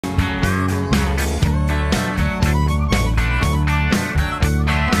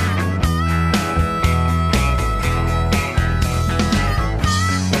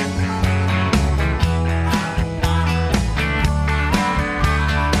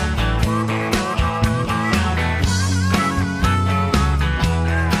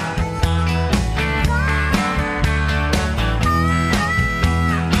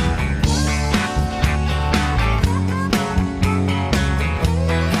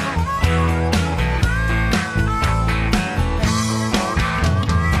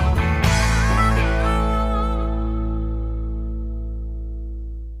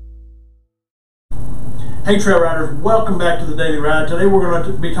Hey Trail Riders, welcome back to the Daily Ride. Today we're going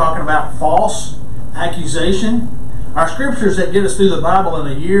to be talking about false accusation. Our scriptures that get us through the Bible in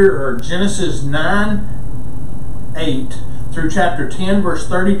a year are Genesis 9:8 through chapter 10 verse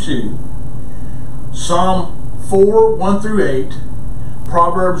 32, Psalm 4:1 through 8,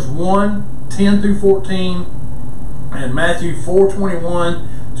 Proverbs 1:10 through 14, and Matthew 4:21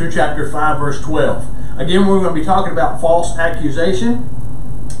 through chapter 5 verse 12. Again, we're going to be talking about false accusation.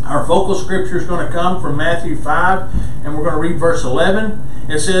 Our focal scripture is going to come from Matthew 5, and we're going to read verse 11.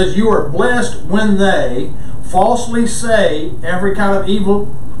 It says, "You are blessed when they falsely say every kind of evil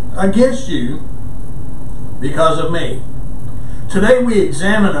against you because of me." Today we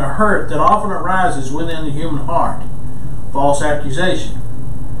examine a hurt that often arises within the human heart, false accusation.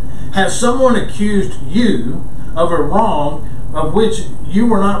 Has someone accused you of a wrong of which you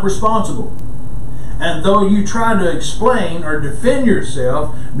were not responsible? And though you try to explain or defend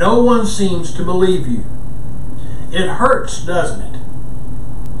yourself, no one seems to believe you. It hurts, doesn't it?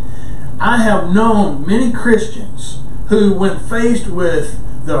 I have known many Christians who, when faced with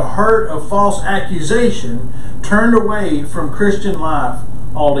the hurt of false accusation, turned away from Christian life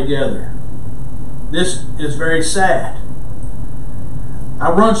altogether. This is very sad.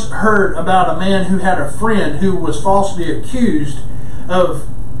 I once heard about a man who had a friend who was falsely accused of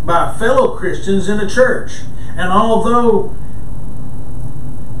by fellow Christians in a church. And although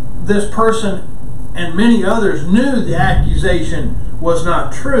this person and many others knew the accusation was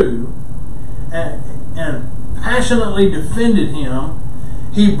not true and passionately defended him,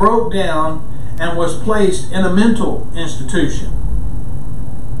 he broke down and was placed in a mental institution.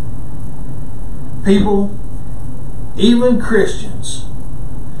 People, even Christians,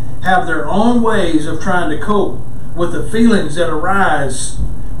 have their own ways of trying to cope with the feelings that arise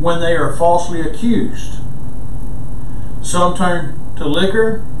when they are falsely accused. Some turn to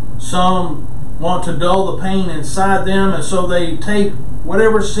liquor, some want to dull the pain inside them, and so they take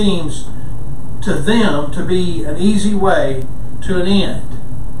whatever seems to them to be an easy way to an end.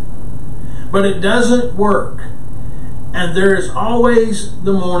 But it doesn't work, and there is always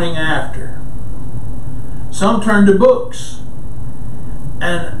the morning after. Some turn to books,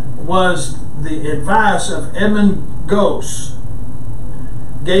 and was the advice of Edmund Gosse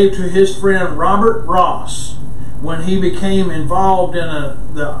gave to his friend Robert Ross when he became involved in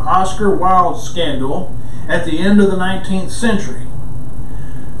the Oscar Wilde scandal at the end of the 19th century.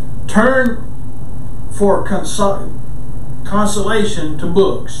 Turn for consolation to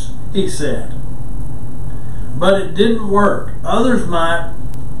books, he said. But it didn't work. Others might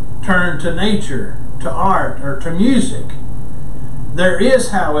turn to nature, to art, or to music. There is,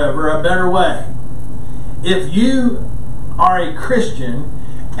 however, a better way. If you are a Christian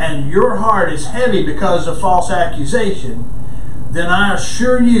and your heart is heavy because of false accusation, then I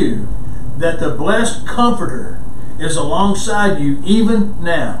assure you that the blessed Comforter is alongside you even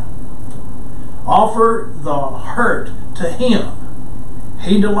now. Offer the hurt to Him.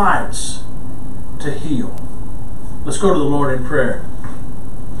 He delights to heal. Let's go to the Lord in prayer.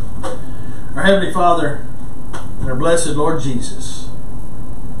 Our Heavenly Father, our blessed Lord Jesus,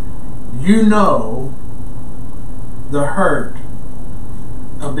 you know the hurt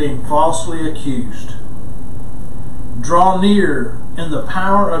of being falsely accused. Draw near in the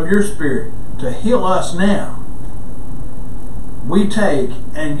power of your Spirit to heal us now. We take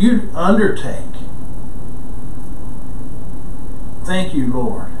and you undertake. Thank you,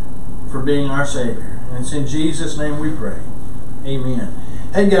 Lord, for being our Savior. And it's in Jesus' name we pray. Amen.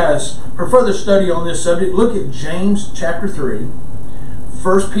 Hey guys, for further study on this subject, look at James chapter 3,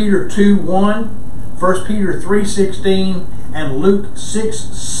 1 Peter 2:1, 1 Peter 3:16, and Luke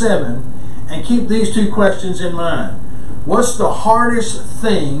 6:7, and keep these two questions in mind. What's the hardest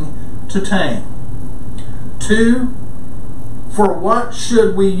thing to tame? 2, for what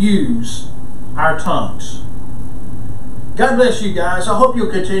should we use our tongues? God bless you guys. I hope you'll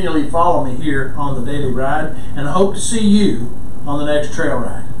continually follow me here on the Daily Ride, and I hope to see you on the next trail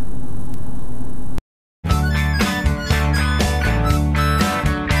ride.